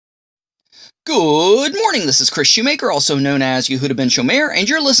Good morning, this is Chris Shoemaker, also known as Yehuda Ben Shomer, and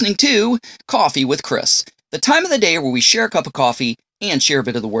you're listening to Coffee with Chris, the time of the day where we share a cup of coffee and share a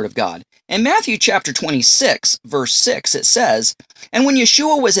bit of the Word of God. In Matthew chapter 26, verse 6, it says, "And when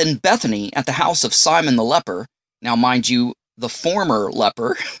Yeshua was in Bethany at the house of Simon the leper," now mind you, the former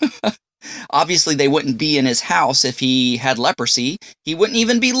leper, obviously, they wouldn't be in his house if he had leprosy. He wouldn't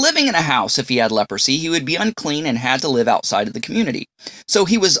even be living in a house if he had leprosy. He would be unclean and had to live outside of the community. So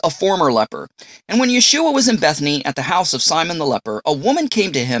he was a former leper. "And when Yeshua was in Bethany at the house of Simon the leper, a woman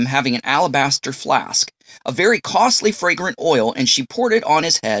came to him having an alabaster flask, a very costly fragrant oil, and she poured it on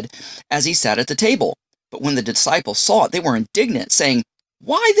his head as he sat at the table. But when the disciples saw it, they were indignant, saying,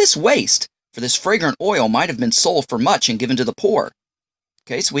 'Why this waste? For this fragrant oil might have been sold for much and given to the poor.'"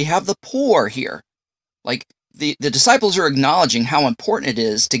 Okay, so we have the poor here. Like, the disciples are acknowledging how important it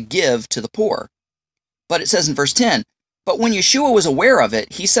is to give to the poor. But it says in verse 10, "But when Yeshua was aware of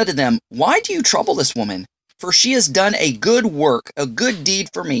it, he said to them, 'Why do you trouble this woman? For she has done a good work, a good deed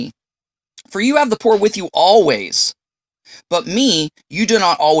for me. For you have the poor with you always, but me you do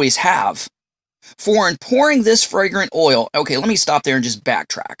not always have. For in pouring this fragrant oil,'" okay, let me stop there and just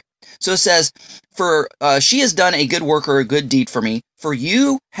backtrack. So it says, "For she has done a good work or a good deed for me, for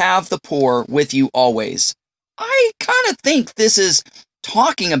you have the poor with you always." I kind of think this is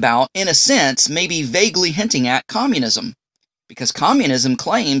talking about, in a sense, maybe vaguely hinting at communism. Because communism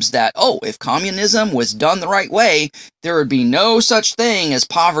claims that, if communism was done the right way, there would be no such thing as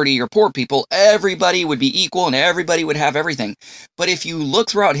poverty or poor people. Everybody would be equal and everybody would have everything. But if you look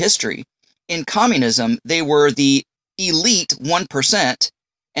throughout history, in communism, they were the elite 1%,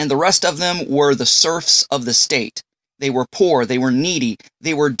 and the rest of them were the serfs of the state. They were poor, they were needy,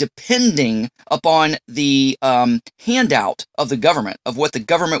 they were depending upon the handout of the government, of what the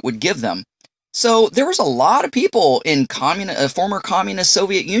government would give them. So there was a lot of people in former communist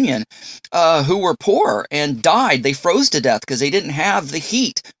Soviet Union who were poor and died. They froze to death because they didn't have the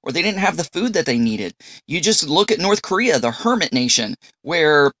heat or they didn't have the food that they needed. You just look at North Korea, the hermit nation,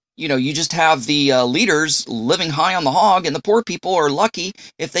 where you just have the leaders living high on the hog, and the poor people are lucky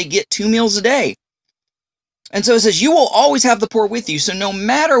if they get 2 meals a day. And so it says, "You will always have the poor with you." So no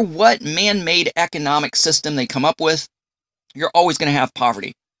matter what man-made economic system they come up with, you're always going to have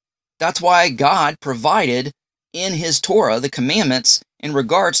poverty. That's why God provided in his Torah the commandments in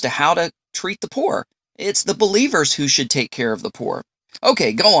regards to how to treat the poor. It's the believers who should take care of the poor.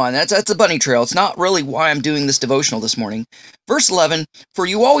 Okay, go on. That's a bunny trail. It's not really why I'm doing this devotional this morning. Verse 11, "For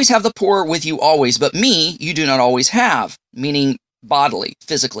you always have the poor with you always, but me you do not always have," meaning bodily,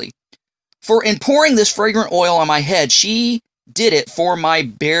 physically. "For in pouring this fragrant oil on my head, she did it for my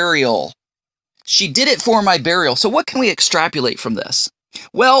burial." She did it for my burial. So what can we extrapolate from this?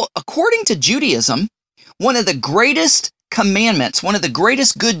 Well, according to Judaism, one of the greatest commandments, one of the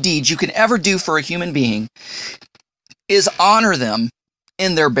greatest good deeds you can ever do for a human being is honor them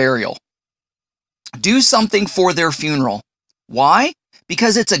in their burial. Do something for their funeral. Why?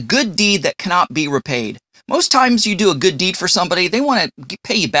 Because it's a good deed that cannot be repaid. Most times you do a good deed for somebody, they want to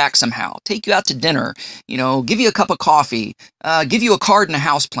pay you back somehow, take you out to dinner, give you a cup of coffee, give you a card and a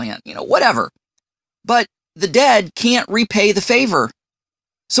houseplant, whatever. But the dead can't repay the favor.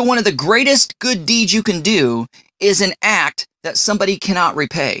 So one of the greatest good deeds you can do is an act that somebody cannot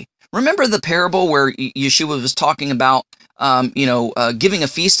repay. Remember the parable where Yeshua was talking about, giving a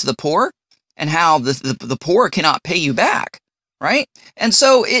feast to the poor and how the poor cannot pay you back, right? And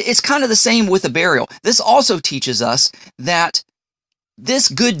so it's kind of the same with a burial. This also teaches us that this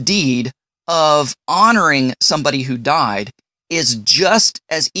good deed of honoring somebody who died is just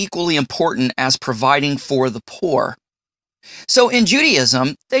as equally important as providing for the poor. So in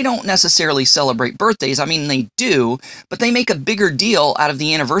Judaism, they don't necessarily celebrate birthdays. I mean, they do, but they make a bigger deal out of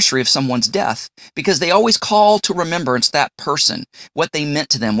the anniversary of someone's death because they always call to remembrance that person, what they meant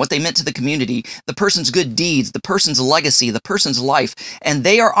to them, what they meant to the community, the person's good deeds, the person's legacy, the person's life, and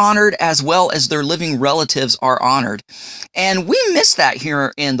they are honored as well as their living relatives are honored. And we miss that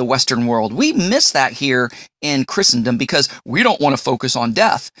here in the Western world. We miss that here in Christendom because we don't want to focus on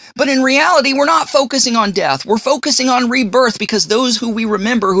death. But in reality, we're not focusing on death. We're focusing on rebirth because those who we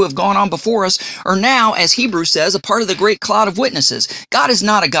remember who have gone on before us are now, as Hebrews says, a part of the great cloud of witnesses. God is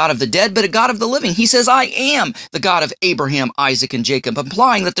not a God of the dead, but a God of the living. He says, "I am the God of Abraham, Isaac, and Jacob,"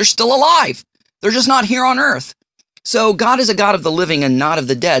 implying that they're still alive. They're just not here on earth. So God is a God of the living and not of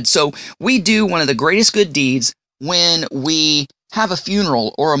the dead. So we do one of the greatest good deeds when we have a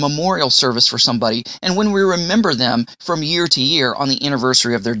funeral or a memorial service for somebody, and when we remember them from year to year on the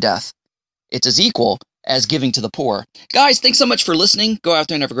anniversary of their death. It's as equal as giving to the poor. Guys, thanks so much for listening. Go out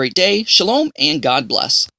there and have a great day. Shalom, and God bless.